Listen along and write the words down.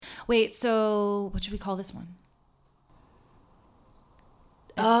Wait, so what should we call this one?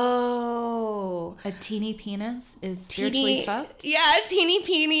 Oh. A teeny penis is spiritually fucked? Yeah, teeny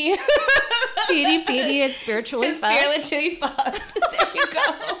peeny. Teeny peeny is spiritually fucked? Spiritually fucked. There you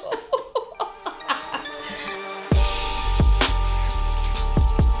go.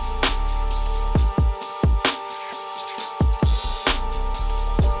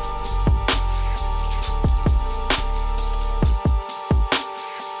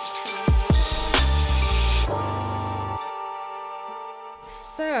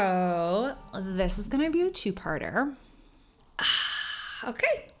 So, this is going to be a two-parter.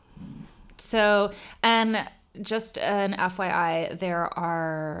 Okay. So, and just an FYI,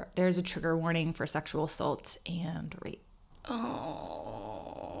 there's a trigger warning for sexual assault and rape.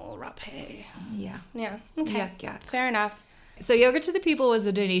 Oh, rape. Yeah. Yeah. Okay. Yeah. Fair enough. So Yoga to the People was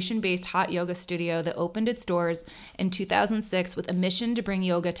a donation-based hot yoga studio that opened its doors in 2006 with a mission to bring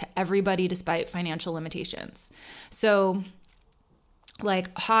yoga to everybody despite financial limitations. So,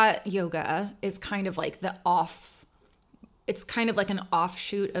 like, hot yoga is kind of like it's kind of like an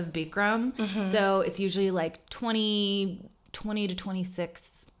offshoot of Bikram. Mm-hmm. So it's usually like 20 to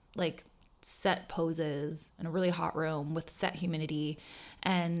 26 like set poses in a really hot room with set humidity.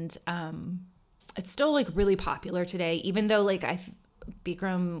 And it's still like really popular today, even though like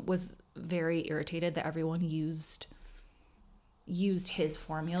Bikram was very irritated that everyone used his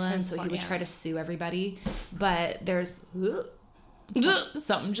formula. And so he would try to sue everybody. But there's...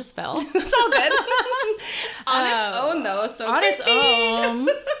 something just fell. It's all good. On its own, though. So on its own,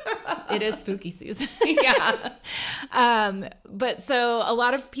 it is spooky season. Yeah. But so a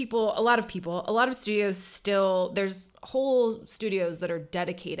lot of studios still, there's whole studios that are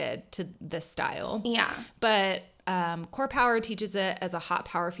dedicated to this style. Yeah. But Core Power teaches it as a hot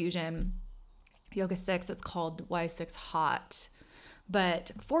power fusion. Yoga 6, it's called Y6 Hot.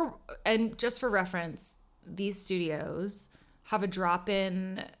 But just for reference, these studios have a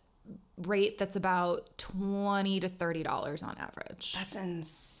drop-in rate that's about $20 to $30 on average. That's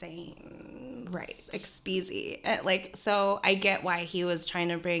insane. Right. Expeasy. So I get why he was trying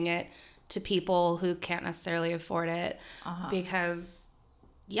to bring it to people who can't necessarily afford it. Because,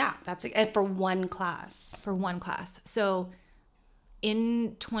 yeah, that's for one class. For one class. So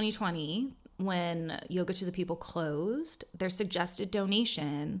in 2020, when Yoga to the People closed, their suggested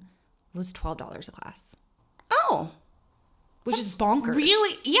donation was $12 a class. Oh. Which is bonkers.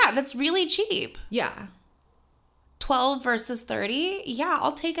 Really? Yeah, that's really cheap. Yeah. 12 versus 30? Yeah,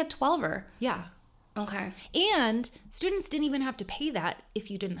 I'll take a 12er. Yeah. Okay. And students didn't even have to pay that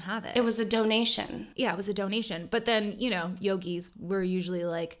if you didn't have it. It was a donation. Yeah, it was a donation. But then, yogis were usually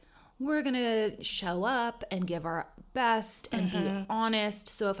like, we're going to show up and give our best and be honest.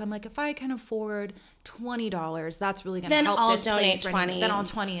 So if I can afford $20, that's really going to help I'll this donate place. 20. Then I'll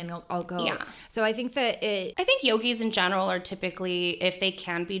 20 and I'll go. Yeah. So I think that I think yogis in general are typically, if they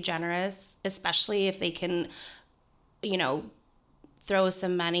can be generous, especially if they can, throw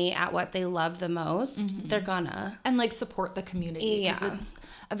some money at what they love the most, they're gonna. And like support the community. Yeah. It's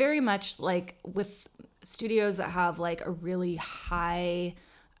very much like with studios that have like a really high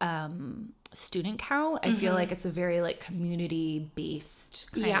student count, I feel like it's a very like community based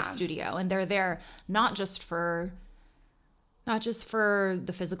kind of studio, and they're there not just for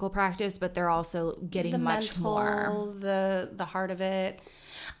the physical practice, but they're also getting The much mental, more the heart of it.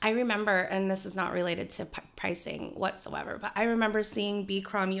 I remember, and this is not related to pricing whatsoever, but I remember seeing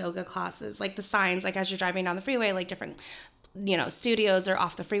Bikram yoga classes, like the signs, like as you're driving down the freeway, like different, studios are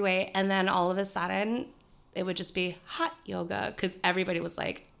off the freeway, and then all of a sudden it would just be hot yoga because everybody was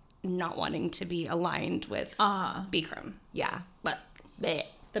like not wanting to be aligned with Bikram. Yeah. But the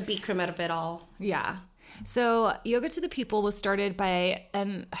Bikram of it all. Yeah. So Yoga to the People was started by,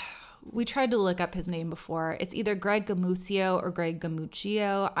 and we tried to look up his name before. It's either Greg Gamuscio or Greg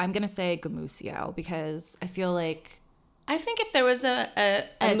Gamuccio. I'm going to say Gamuscio because I feel like... I think if there was a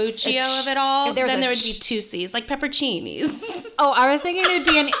Muccio of it all, then there would be two C's, like pepperoncinis. Oh, I was thinking there'd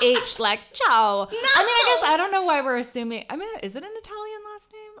be an H, like ciao. No. I guess I don't know why we're assuming. is it an Italian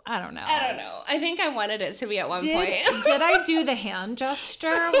last name? I don't know. I think I wanted it to be at one point. Did I do the hand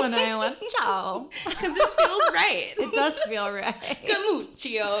gesture when I went ciao? Because it feels right. It does feel right.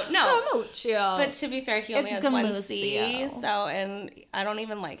 Gamuccio. No. Gamuccio. But to be fair, he only has one C. Gamuscio. And I don't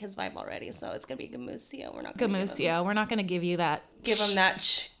even like his vibe already, so it's going to be Gamuscio. We're not going to give you that. Give him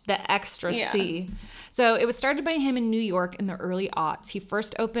that. The extra C. So it was started by him in New York in the early aughts. He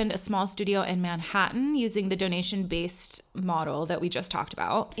first opened a small studio in Manhattan using the donation-based model that we just talked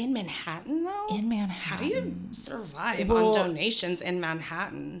about. In Manhattan, though? In Manhattan. How do you survive on donations in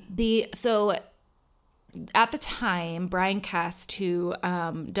Manhattan? So at the time, Brian Kest, who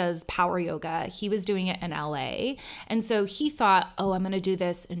does power yoga, he was doing it in LA. And so he thought, oh, I'm going to do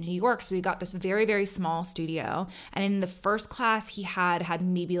this in New York. So we got this very, very small studio. And in the first class, he had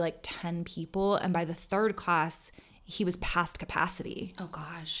maybe like 10 people. And by the third class, he was past capacity. Oh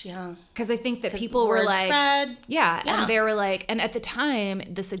gosh, yeah. Because I think that people were like, spread. Yeah, and they were like, and at the time,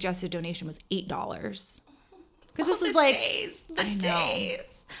 the suggested donation was $8. Because this was like, the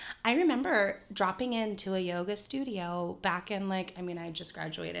days. I remember dropping into a yoga studio back in like, I mean, I just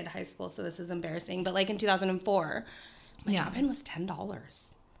graduated high school, so this is embarrassing, but like in 2004, my drop-in was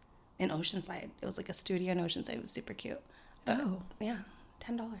 $10 in Oceanside. It was like a studio in Oceanside. It was super cute. But, yeah,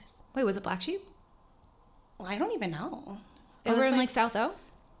 $10. Wait, was it Black Sheep? Well, I don't even know. It was in like South O?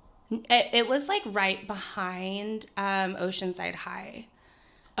 It was like right behind Oceanside High.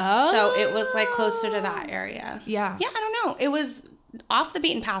 Oh. So it was like closer to that area. Yeah. Yeah, I don't know. It was off the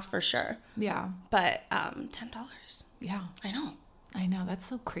beaten path for sure. Yeah. But $10. Yeah. I know. That's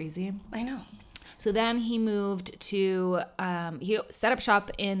so crazy. I know. So then he moved to, he set up shop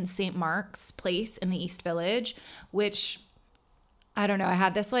in St. Mark's Place in the East Village, which, I don't know, I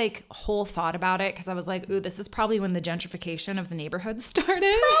had this like whole thought about it because I was like, ooh, this is probably when the gentrification of the neighborhood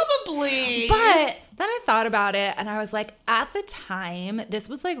started. Probably. But then I thought about it and I was like, at the time, this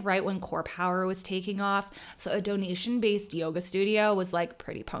was like right when Core Power was taking off. So a donation-based yoga studio was like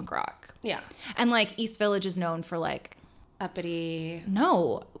pretty punk rock. Yeah. And like East Village is known for like, Uppity.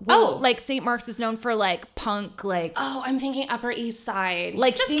 no. Well, like St. Mark's is known for like punk, like. Oh, I'm thinking Upper East Side.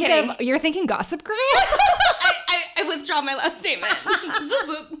 Like, just kidding. You're thinking Gossip Girl? I withdraw my last statement. Take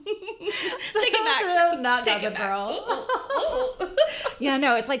it back. Not Take Gossip it Girl. back. Yeah,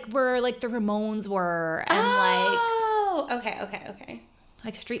 no, it's like where like the Ramones were and okay.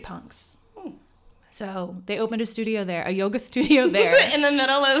 like street punks. So they opened a studio there, a yoga studio there. In the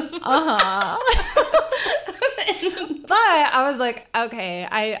middle of. But I was like, okay,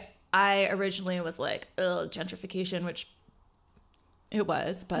 I originally was like, ugh, gentrification, which it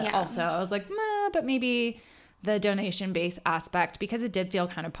was, but also I was like, but maybe the donation-based aspect, because it did feel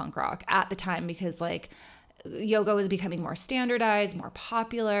kind of punk rock at the time, because like yoga was becoming more standardized, more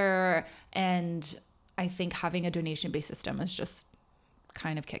popular, and I think having a donation-based system is just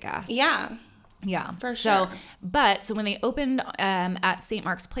kind of kick-ass. Yeah. Yeah. For sure. So when they opened at St.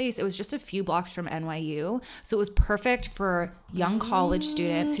 Mark's Place, it was just a few blocks from NYU. So it was perfect for young college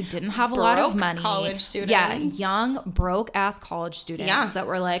students who didn't have a lot of money. College students. Yeah. Young, broke ass college students that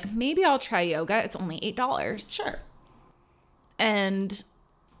were like, maybe I'll try yoga. It's only $8. Sure. And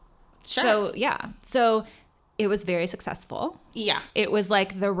so it was very successful. Yeah. It was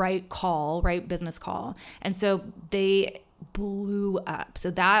like the right business call. And so they blew up.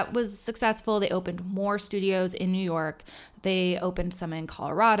 So that was successful. They opened more studios in New York. They opened some in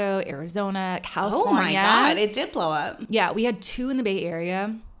Colorado, Arizona, California. Oh my God, it did blow up. Yeah, we had 2 in the Bay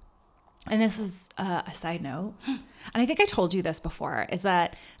Area. And this is a side note. And I think I told you this before, is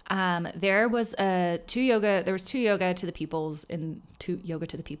that there was 2 yoga to the people's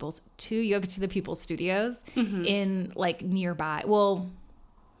studios in like nearby. Well,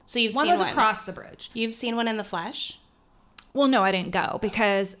 so you've one seen was one across the bridge. You've seen one in the flesh? Well, no, I didn't go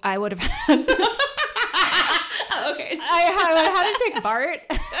because I would have had. Oh, okay. I would have had to take BART.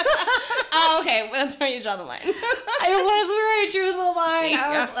 Oh, okay. Well, that's where you draw the line. I was where I drew the line.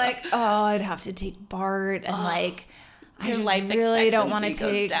 I was like, oh, I'd have to take BART and like. I Your just life really don't want to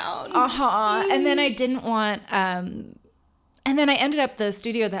expectancy take. goes down. And then I didn't want. And then I ended up the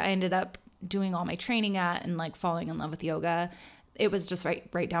studio that I ended up doing all my training at and like falling in love with yoga. It was just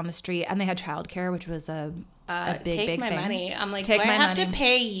right down the street, and they had childcare, which was a big take big my thing. money. I'm like, Take do I my have money. to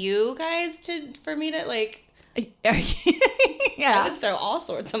pay you guys for me to like? Yeah. I would throw all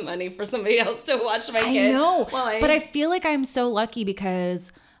sorts of money for somebody else to watch my kid. I know, Well, but I feel like I'm so lucky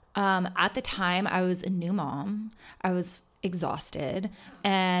because at the time I was a new mom. I was exhausted,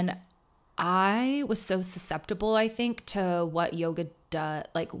 and I was so susceptible, I think, to what yoga does,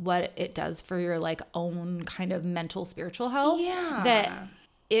 like what it does for your like own kind of mental, spiritual health. Yeah. That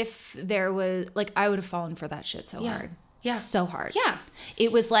if there was like, I would have fallen for that shit so hard. Yeah. So hard. Yeah.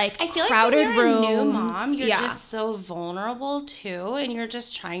 It was like I feel crowded like when you're rooms. a new mom, you're yeah. just so vulnerable too, and you're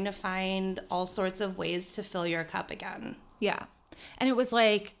just trying to find all sorts of ways to fill your cup again. Yeah. And it was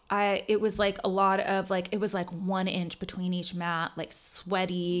like it was like a lot of like, it was like 1 inch between each mat, like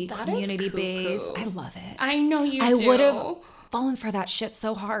sweaty, That is community cuckoo. based. I love it. I know you do. I would have fallen for that shit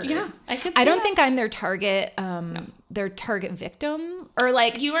so hard. Yeah, I could. I don't think I'm their target victim, or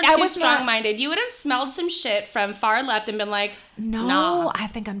like You were I too was strong-minded. You would have smelled some shit from far left and been like, No, nah. I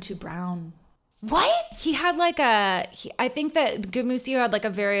think I'm too brown. What? He had like I think that Gamusio had like a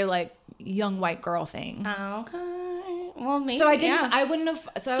very like young white girl thing. Okay. Well, maybe. So I didn't. Yeah. I wouldn't have.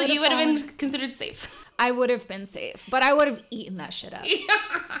 So So you would have been considered safe. I would have been safe, but I would have eaten that shit up. Yeah.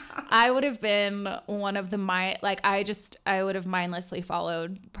 I would have been one of the I would have mindlessly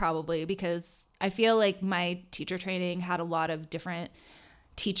followed probably, because I feel like my teacher training had a lot of different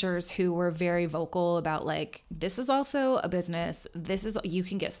teachers who were very vocal about like, this is also a business. You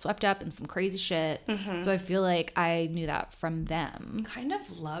can get swept up in some crazy shit. So I feel like I knew that from them. Kind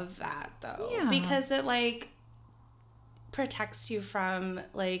of love that though. Yeah. Because it like protects you from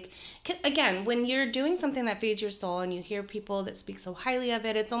like, again, when you're doing something that feeds your soul and you hear people that speak so highly of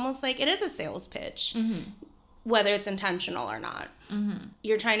it, it's almost like it is a sales pitch, whether it's intentional or not.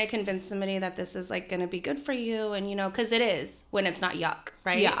 You're trying to convince somebody that this is like going to be good for you, and because it is when it's not yuck,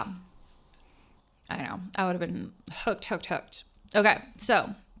 right? Yeah, I know. I would have been hooked. Okay,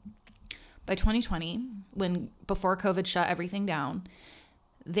 so by 2020, before COVID shut everything down,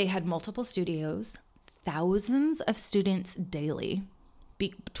 they had multiple studios, thousands of students daily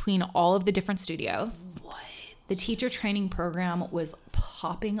between all of the different studios. What? The teacher training program was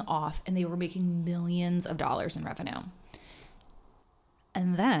popping off, and they were making millions of dollars in revenue.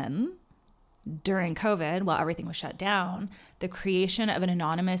 And then during COVID, while everything was shut down, the creation of an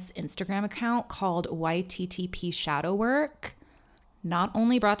anonymous Instagram account called YTTP Shadow Work not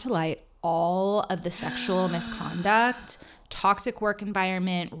only brought to light all of the sexual misconduct, toxic work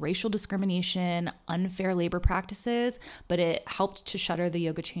environment, racial discrimination, unfair labor practices, but it helped to shutter the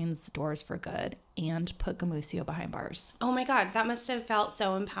yoga chain's doors for good and put Gamusio behind bars. Oh my God, that must have felt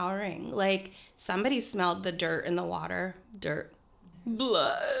so empowering. Like somebody smelled the dirt in the water. Dirt.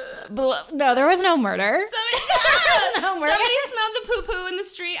 Blood. No, there was no murder. Somebody smelled the poo-poo in the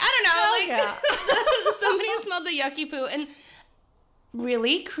street. I don't know. Yeah. Somebody smelled the yucky poo and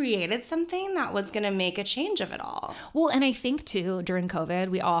really created something that was going to make a change of it all. Well, and I think too, during COVID,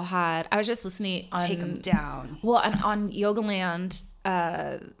 we all had, I was just listening on... Take them down. Well, and on Yoga Land,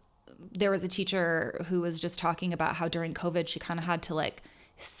 there was a teacher who was just talking about how during COVID, she kind of had to like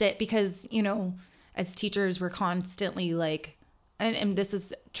sit because, as teachers, we're constantly like, and this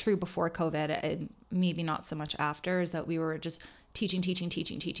is true before COVID and maybe not so much after, is that we were just teaching,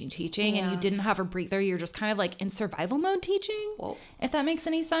 Yeah. and you didn't have a breather. You're just kind of like in survival mode teaching, if that makes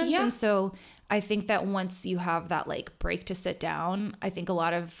any sense. Yeah. And so I think that once you have that like break to sit down, I think a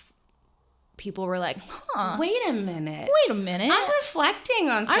lot of people were like, Wait a minute. I'm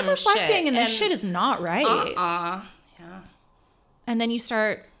reflecting on some shit. And this shit is not right. Yeah. And then you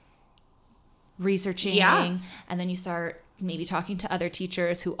start researching, Yeah. and then you start maybe talking to other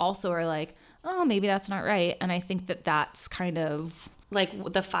teachers who also are like, oh, maybe that's not right. And I think that that's kind of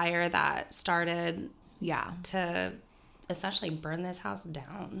Like the fire that started yeah. to essentially burn this house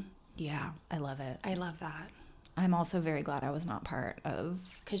down. Yeah, I love it. I love that. I'm also very glad I was not part of...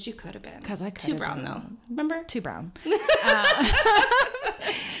 Because you could have been. Because I could Too have brown, been. though. Remember? Too brown.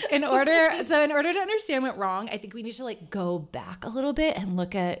 In order to understand what wrong, I think we need to like go back a little bit and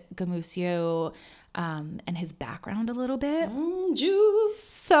look at Gamusio and his background a little bit. Juice.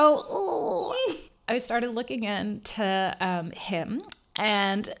 So I started looking into him,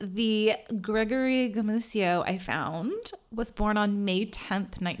 and the Gregory Gamusio I found was born on May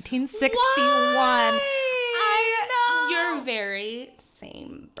 10th, 1961. What? I know. Your very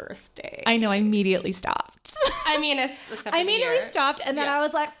same birthday. I know. I immediately stopped. I mean, except for I the immediately year. stopped, and then Yeah. I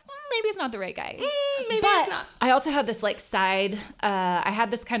was like, maybe it's not the right guy. Maybe But it's not. I also had this like side, I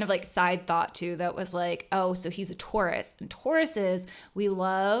had this kind of like side thought too that was like, oh, so he's a Taurus. And Tauruses, we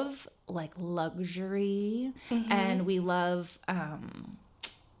love like luxury and we love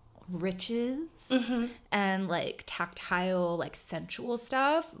riches and like tactile, like sensual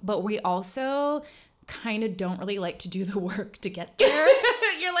stuff. But we also kind of don't really like to do the work to get there.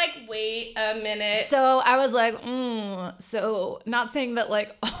 You're like, wait a minute. So I was like, so not saying that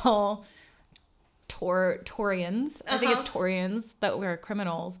like all Taurians, I think it's Taurians that were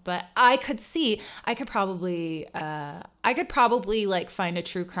criminals, but I could probably like find a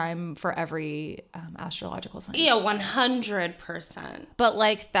true crime for every astrological sign. Yeah, 100%. But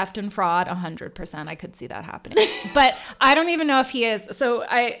like theft and fraud, 100%, I could see that happening. But I don't even know if he is. So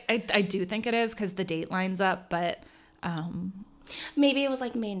I do think it is because the date lines up, but Maybe it was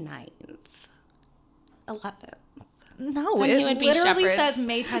like May 9th. 11th. no, When it he would be literally Shepherd's. says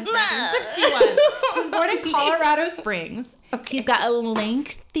May 10th, 1961. So he's born in Colorado Springs. Okay. He's got a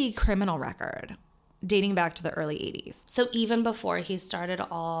lengthy criminal record dating back to the early 80s. So even before he started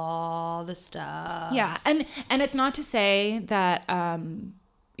all the stuff. Yeah, and it's not to say that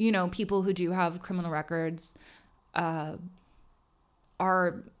people who do have criminal records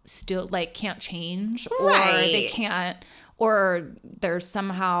are still like can't change, or Right. they can't, or they're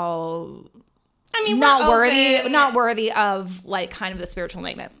somehow I mean, not we're worthy, open. not worthy of like kind of the spiritual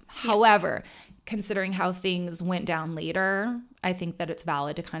enlightenment. However, considering how things went down later, I think that it's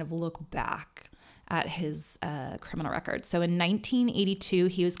valid to kind of look back at his criminal record. So in 1982,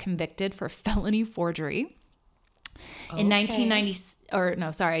 he was convicted for felony forgery. In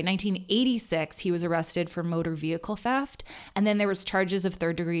 1986, he was arrested for motor vehicle theft, and then there was charges of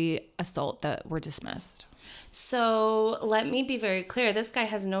third-degree assault that were dismissed. So let me be very clear. This guy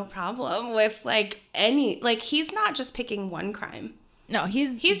has no problem with like he's not just picking one crime. No,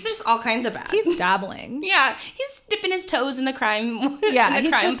 he's just all kinds of bad. he's dabbling. Yeah, he's dipping his toes in the crime. Yeah, in the he's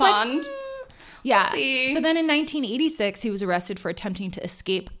crime just like, pond. Yeah. See? So then in 1986, he was arrested for attempting to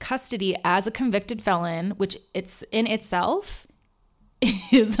escape custody as a convicted felon, which it's in itself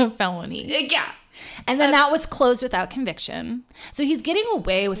is a felony. Yeah, And then that was closed without conviction. So he's getting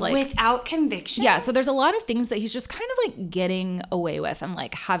away with like without conviction. yeah, so there's a lot of things that he's just kind of like getting away with and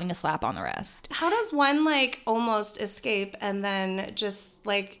like having a slap on the wrist. How does one like almost escape and then just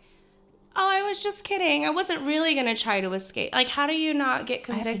like, oh, I was just kidding. I wasn't really gonna try to escape. Like, how do you not get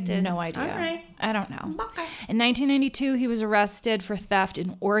convicted? I have no idea. All right. I don't know. Okay. In 1992, he was arrested for theft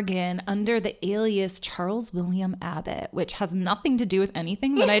in Oregon under the alias Charles William Abbott, which has nothing to do with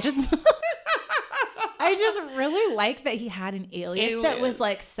anything, but I just I just really like that he had an alias that was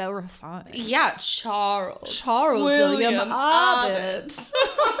like so refined. Yeah, Charles William Abbott.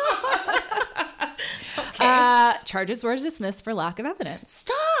 Charges were dismissed for lack of evidence.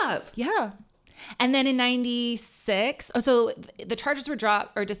 Stop. Yeah. And then in 96, so the charges were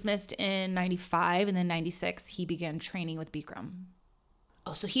dropped or dismissed in 95, and then 96, he began training with Bikram.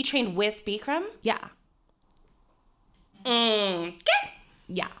 Oh, so he trained with Bikram? Yeah. Okay.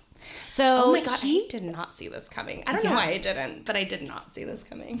 Yeah. So Oh my god, I did not see this coming. I don't know why I didn't, but I did not see this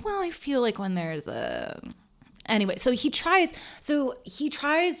coming. well, I feel like when there's a anyway, so he tries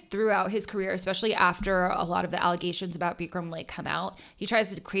throughout his career, especially after a lot of the allegations about Bikram like come out, he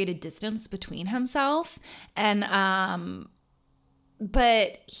tries to create a distance between himself and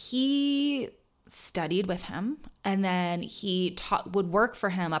but he studied with him, and then he would work for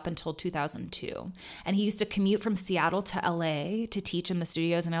him up until 2002. And he used to commute from Seattle to LA to teach in the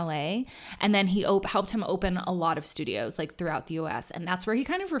studios in LA. And then he helped him open a lot of studios like throughout the US. And that's where he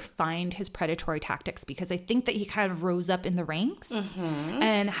kind of refined his predatory tactics, because I think that he kind of rose up in the ranks,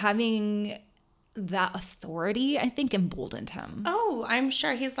 and having that authority, I think, emboldened him. Oh, I'm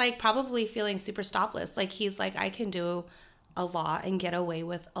sure he's like probably feeling super stopless. Like he's like, I can do a lot and get away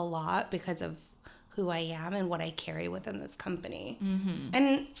with a lot because of who I am and what I carry within this company.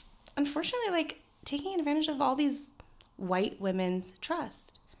 And unfortunately, like taking advantage of all these white women's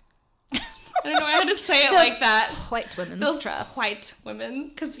trust. I don't know how to say it like that. White women's Those trust. white women,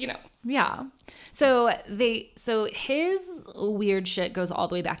 because Yeah. So his weird shit goes all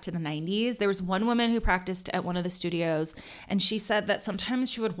the way back to the 90s. There was one woman who practiced at one of the studios, and she said that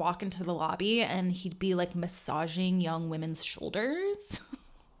sometimes she would walk into the lobby and he'd be like massaging young women's shoulders.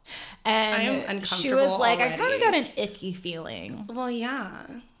 And I am she uncomfortable was like, I already. kind of got an icky feeling. Well, yeah.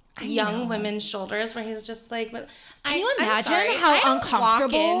 know. Young women's shoulders, where he's just like, Can you imagine how I don't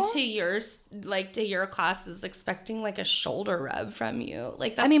uncomfortable? walk into your classes expecting like a shoulder rub from you.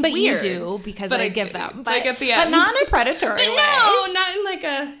 Like that's but weird. you do, because But I I give do. them. Like at the But end. not in a predatory But way. no, not in like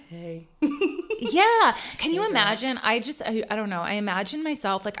a hey. Yeah. Can you imagine? I don't know. I imagine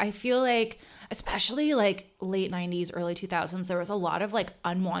myself, like, I feel like, especially like late 90s, early 2000s, there was a lot of like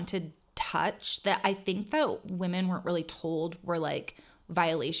unwanted touch that I think that women weren't really told were like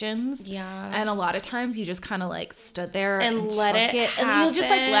violations. Yeah. And a lot of times you just kind of like stood there and let took it and you'll just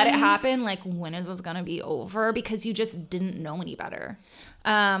like let it happen. happen. Like, when is this going to be over? Because you just didn't know any better.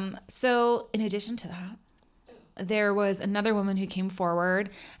 So in addition to that, there was another woman who came forward,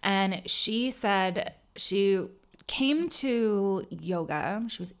 and she said she came to yoga.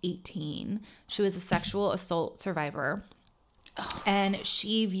 She was 18. She was a sexual assault survivor. And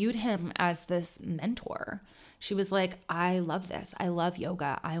she viewed him as this mentor. She was like, I love this. I love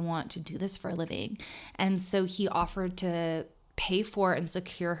yoga. I want to do this for a living. And so he offered to pay for and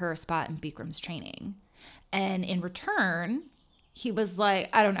secure her a spot in Bikram's training. And in return, he was like,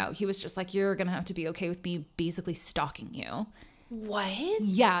 I don't know. He was just like, you're going to have to be okay with me basically stalking you. What?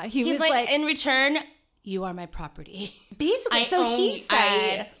 Yeah. He's He's like, in return, you are my property. basically.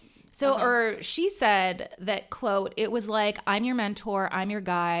 She said that, quote, it was like, I'm your mentor, I'm your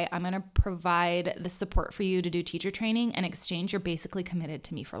guy, I'm going to provide the support for you to do teacher training. In exchange, you're basically committed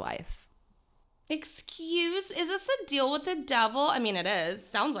to me for life. Is this a deal with the devil? I mean, it is.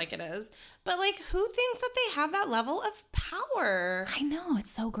 Sounds like it is. But, like, who thinks that they have that level of power? I know,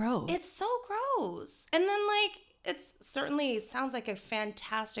 it's so gross. It's so gross. And then, like, it's certainly sounds like a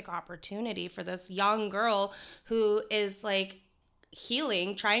fantastic opportunity for this young girl who is, like,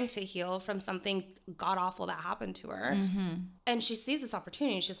 trying to heal from something god-awful that happened to her. And she sees this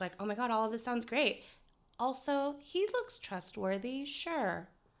opportunity. She's like, oh, my God, all of this sounds great. Also, he looks trustworthy. Sure.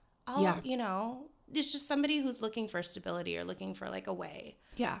 You know, it's just somebody who's looking for stability or looking for like a way.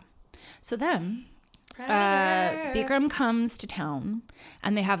 Yeah. So then Bikram comes to town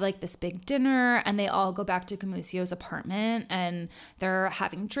and they have like this big dinner and they all go back to Gamusio's apartment and they're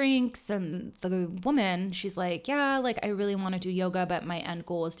having drinks. And the woman, she's like, yeah, like I really want to do yoga, but my end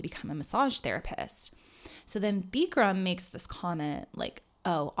goal is to become a massage therapist. So then Bikram makes this comment like,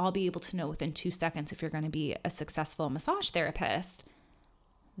 oh, I'll be able to know within 2 seconds if you're going to be a successful massage therapist.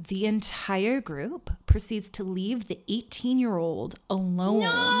 The entire group proceeds to leave the 18-year-old alone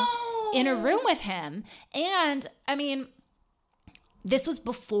in a room with him. And, I mean, this was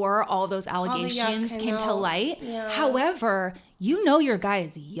before all those allegations came to light. Yeah. However, you know your guy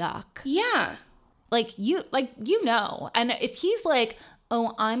is yuck. Yeah. Like, you know. And if he's like,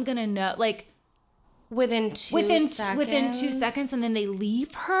 oh, I'm going to know, like... Within 2 seconds, and then they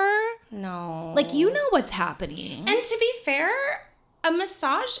leave her? No. Like, you know what's happening. And to be fair... A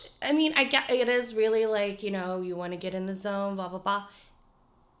massage, I mean, I get it is really like, you know, you want to get in the zone, blah, blah, blah.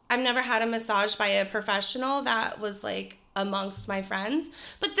 I've never had a massage by a professional that was like amongst my friends,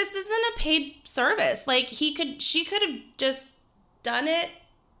 but this isn't a paid service. Like she could have just done it,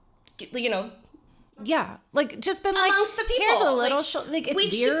 you know. Yeah, like just been amongst like, the people. Here's a little, like it's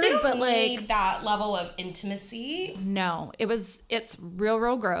weird, but like need that level of intimacy. No, it's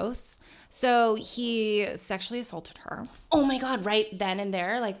real gross. So he sexually assaulted her. Oh my God, right then and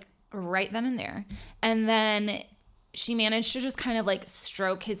there? And then she managed to just kind of like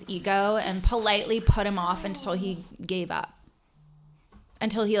stroke his ego and politely put him off until he gave up.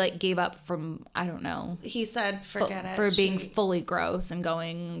 Until he like gave up from, I don't know. He said, forget it. For being fully gross and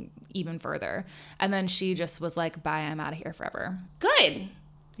going even further. And then she just was like, bye, I'm out of here forever. Good.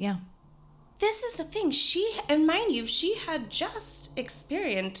 Yeah. This is the thing. And mind you, she had just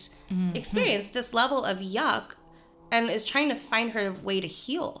experienced this level of yuck and is trying to find her way to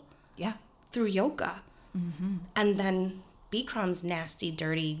heal. Yeah. Through yoga. Mm-hmm. And then Bikram's nasty,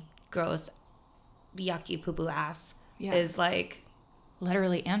 dirty, gross, yucky poo-poo ass is like...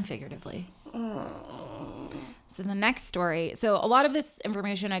 Literally and figuratively. So the next story. So a lot of this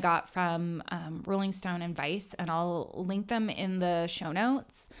information I got from Rolling Stone and Vice, and I'll link them in the show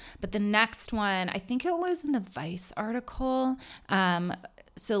notes. But the next one, I think it was in the Vice article.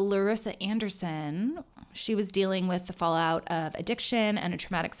 So Larissa Anderson, she was dealing with the fallout of addiction and a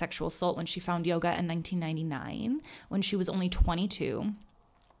traumatic sexual assault when she found yoga in 1999, when she was only 22.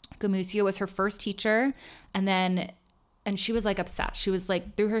 Gamusio was her first teacher, and she was like obsessed. She was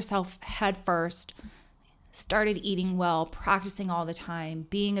like threw herself head first, started eating well, practicing all the time,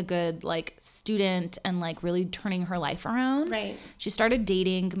 being a good like student and like really turning her life around. Right. She started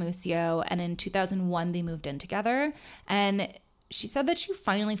dating Gamusio, and in 2001 they moved in together. And she said that she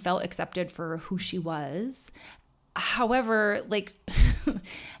finally felt accepted for who she was. However, like,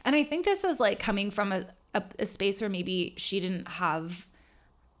 and I think this is like coming from a space where maybe she didn't have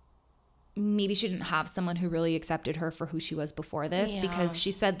someone who really accepted her for who she was before this, because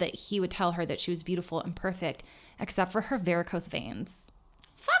she said that he would tell her that she was beautiful and perfect, except for her varicose veins.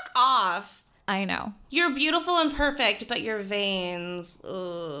 Fuck off. I know. You're beautiful and perfect, but your veins,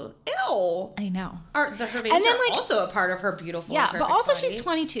 ugh. Ew. I know. Her veins are also a part of her beautiful and perfect but also body. she's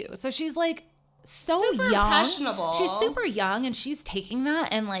 22, so she's like so super young. Impressionable. She's super young, and she's taking that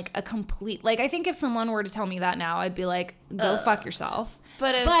and like a complete, like, I think if someone were to tell me that now, I'd be like, go fuck yourself.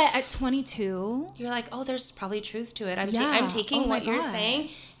 But at 22, you're like, oh, there's probably truth to it. I'm taking what you're saying.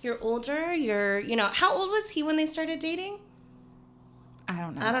 You're older. How old was he when they started dating? I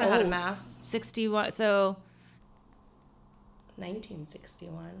don't know. I don't know how to math. 61. So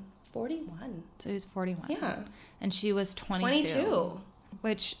 1961. 41. So he was 41. Yeah. And she was 22.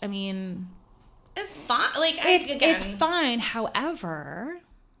 Which, I mean, it's fine. Like, it's fine. However,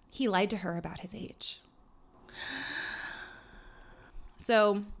 he lied to her about his age.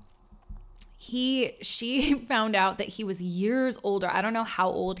 So she found out that he was years older. I don't know how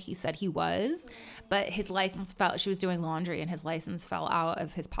old he said he was, but his license she was doing laundry and his license fell out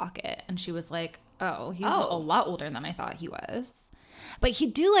of his pocket. And she was like, oh, he's a lot older than I thought he was. But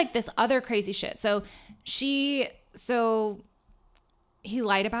he'd do like this other crazy shit. So he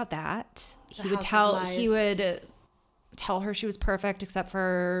lied about that. He would tell her she was perfect except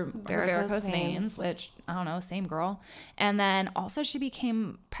for varicose veins, which, I don't know, same girl. And then also she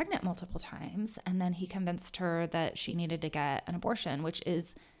became pregnant multiple times. And then he convinced her that she needed to get an abortion, which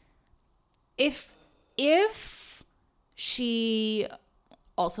is, if she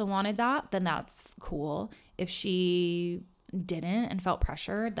also wanted that, then that's cool. If she didn't and felt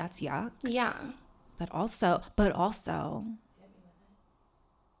pressured, that's yuck. Yeah. But also,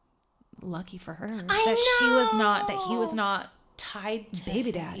 lucky for her that he was not tied to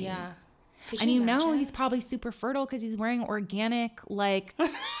baby daddy. Yeah. And he's probably super fertile because he's wearing organic, like,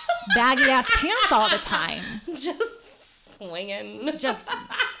 baggy ass pants all the time. Just swinging.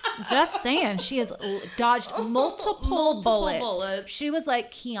 Just saying, she has dodged multiple bullets. She was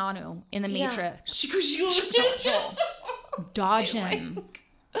like Keanu in The Matrix. Dodging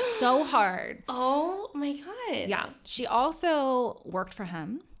so hard. Oh my God. Yeah. She also worked for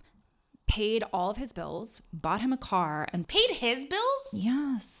him, paid all of his bills, bought him a car, and paid his bills?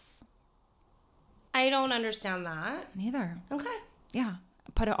 Yes. I don't understand that. Neither. Okay. Yeah.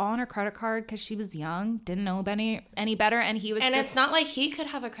 Put it all on her credit card because she was young, didn't know any better, and he was. And it's not like he could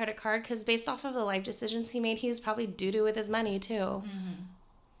have a credit card because based off of the life decisions he made, he was probably doo-doo with his money too. Mm-hmm.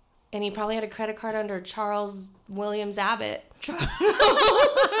 And he probably had a credit card under Charles Williams Abbott. Just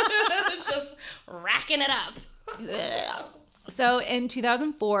racking it up. So in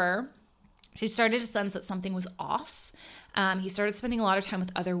 2004, she started to sense that something was off. He started spending a lot of time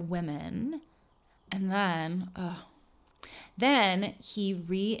with other women. And then he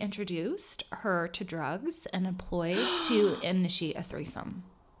reintroduced her to drugs and employed to initiate a threesome.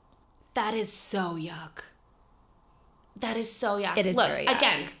 That is so yuck. That is so yuck. It is. Look, very yuck.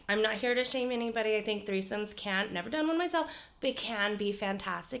 Again, I'm not here to shame anybody. I think threesomes never done one myself, but can be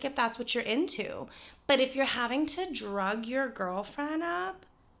fantastic if that's what you're into. But if you're having to drug your girlfriend up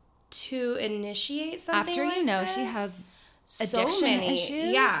to initiate something after like this, she has addiction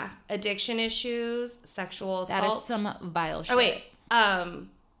issues. Yeah, addiction issues, sexual assault. That is some vile shit. Oh wait,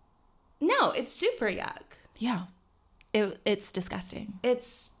 no, it's super yuck. Yeah, it's disgusting.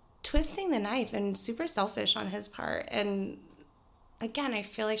 It's twisting the knife and super selfish on his part. And again, I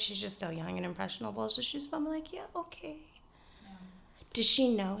feel like she's just so young and impressionable. So she's probably like, yeah, okay. Yeah. Does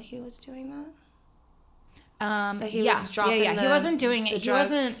she know he was doing that? That he was dropping he wasn't doing it. He drugs?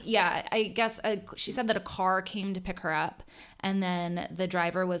 wasn't. Yeah, I guess she said that a car came to pick her up, and then the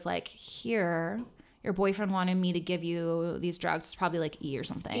driver was like, "Here, your boyfriend wanted me to give you these drugs. It's probably like E or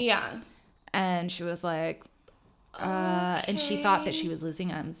something." Yeah. And she was like, and she thought that she was losing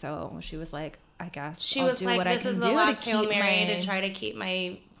him, so she was like, "I guess she was like, this is the last Hail Mary to try to keep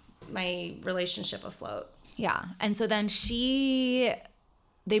my relationship afloat." Yeah, and so then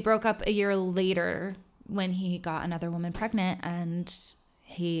they broke up a year later when he got another woman pregnant, and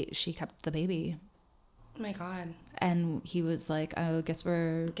she kept the baby. Oh my God. And he was like, "Oh, guess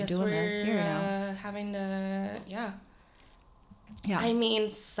we're doing this here now." Having to, yeah. Yeah. I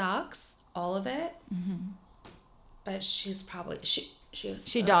mean, sucks, all of it. Mm-hmm. But she's probably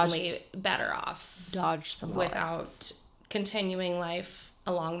she dodged better off. Dodged some without continuing life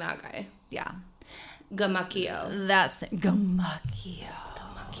along that guy. Yeah. Gamakio. That's Gamakio.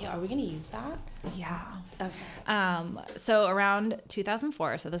 Are we gonna use that? Yeah. Okay. So around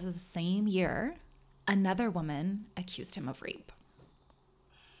 2004, so this is the same year, another woman accused him of rape.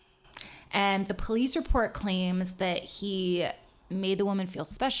 And the police report claims that he made the woman feel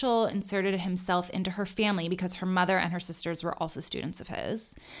special, inserted himself into her family because her mother and her sisters were also students of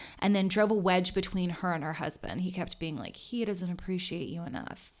his, and then drove a wedge between her and her husband. He kept being like, he doesn't appreciate you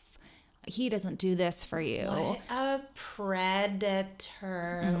enough. He doesn't do this for you. What a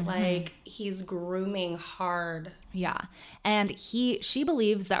predator. Mm-hmm. Like, he's grooming hard. Yeah. And she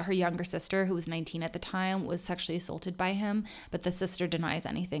believes that her younger sister, who was 19 at the time, was sexually assaulted by him, but the sister denies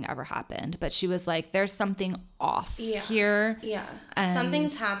anything ever happened. But she was like, there's something off here. Yeah.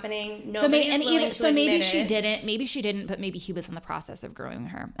 Something's happening. Nobody's willing to admit maybe it. Maybe she didn't, but maybe he was in the process of grooming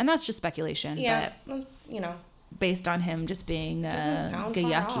her. And that's just speculation. Yeah. But, you know. Based on him just being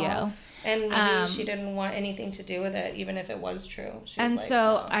Gayakio. And maybe she didn't want anything to do with it, even if it was true. And like, so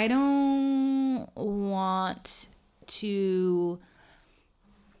no. I don't want to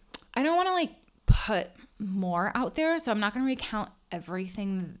like put more out there. So I'm not going to recount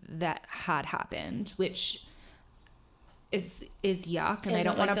everything that had happened, which is yuck. And I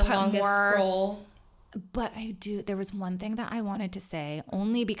don't want to put more. Scroll? But I do. There was one thing that I wanted to say,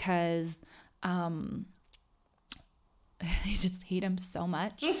 only because I just hate him so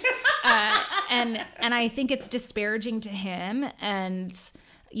much. And I think it's disparaging to him. And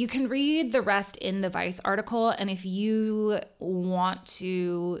You can read the rest in the Vice article, and if you want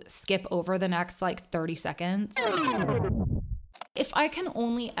to skip over the next like 30 seconds. If I can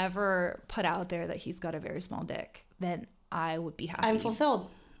only ever put out there that he's got a very small dick, then I would be happy. I'm fulfilled.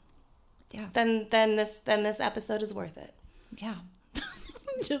 Yeah. Then this episode is worth it. Yeah.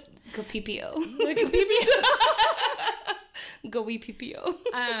 Just go PPO. Go wee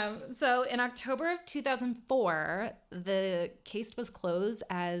PPO. So in October of 2004, the case was closed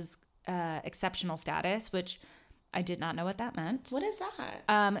as exceptional status, which I did not know what that meant. What is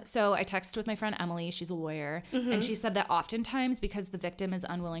that? So I texted with my friend Emily, she's a lawyer, and she said that oftentimes because the victim is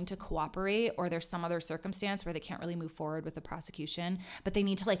unwilling to cooperate or there's some other circumstance where they can't really move forward with the prosecution, but they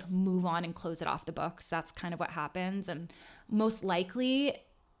need to like move on and close it off the books. That's kind of what happens. And most likely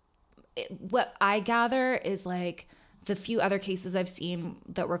what I gather is like the few other cases I've seen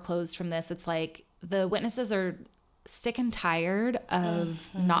that were closed from this, it's like the witnesses are sick and tired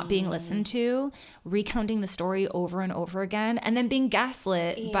of not being listened to, recounting the story over and over again, and then being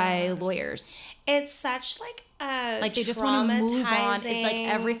gaslit by lawyers. It's such like a like they just want to move on. It's like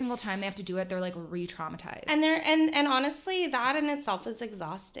every single time they have to do it, they're like re-traumatized. And and honestly, that in itself is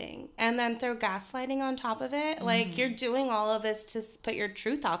exhausting. And then throw gaslighting on top of it. Like you're doing all of this to put your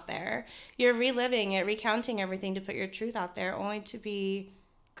truth out there. You're reliving it, recounting everything to put your truth out there, only to be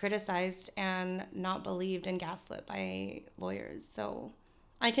criticized and not believed and gaslit by lawyers. So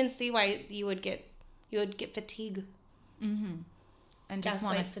I can see why you would get fatigue. And just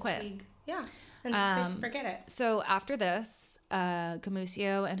want to quit. Yeah. And just say, forget it. So after this,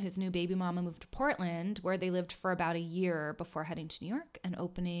 Gamusio and his new baby mama moved to Portland, where they lived for about a year before heading to New York and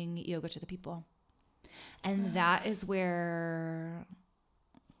opening Yoga to the People. And that is where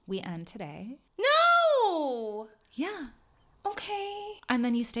we end today. No! Yeah. Okay. And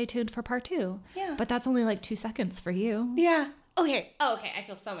then you stay tuned for part 2. Yeah. But that's only like 2 seconds for you. Yeah. Okay. Oh, okay. I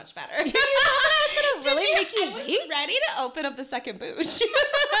feel so much better. Really make you I was wait? ready to open up the second booch.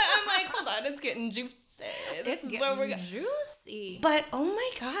 I'm like, hold on, it's getting juicy. This is where we're going. Juicy. But oh my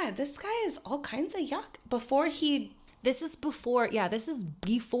God, this guy is all kinds of yuck. This is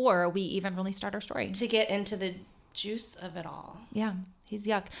before we even really start our story. To get into the juice of it all. Yeah, he's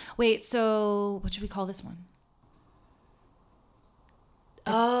yuck. Wait, so what should we call this one?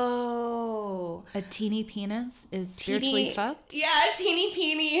 Oh. A teeny penis is spiritually fucked? Yeah, teeny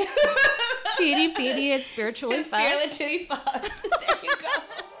peeny. Teeny peeny is spiritually fucked. Spiritually fucked. There you go.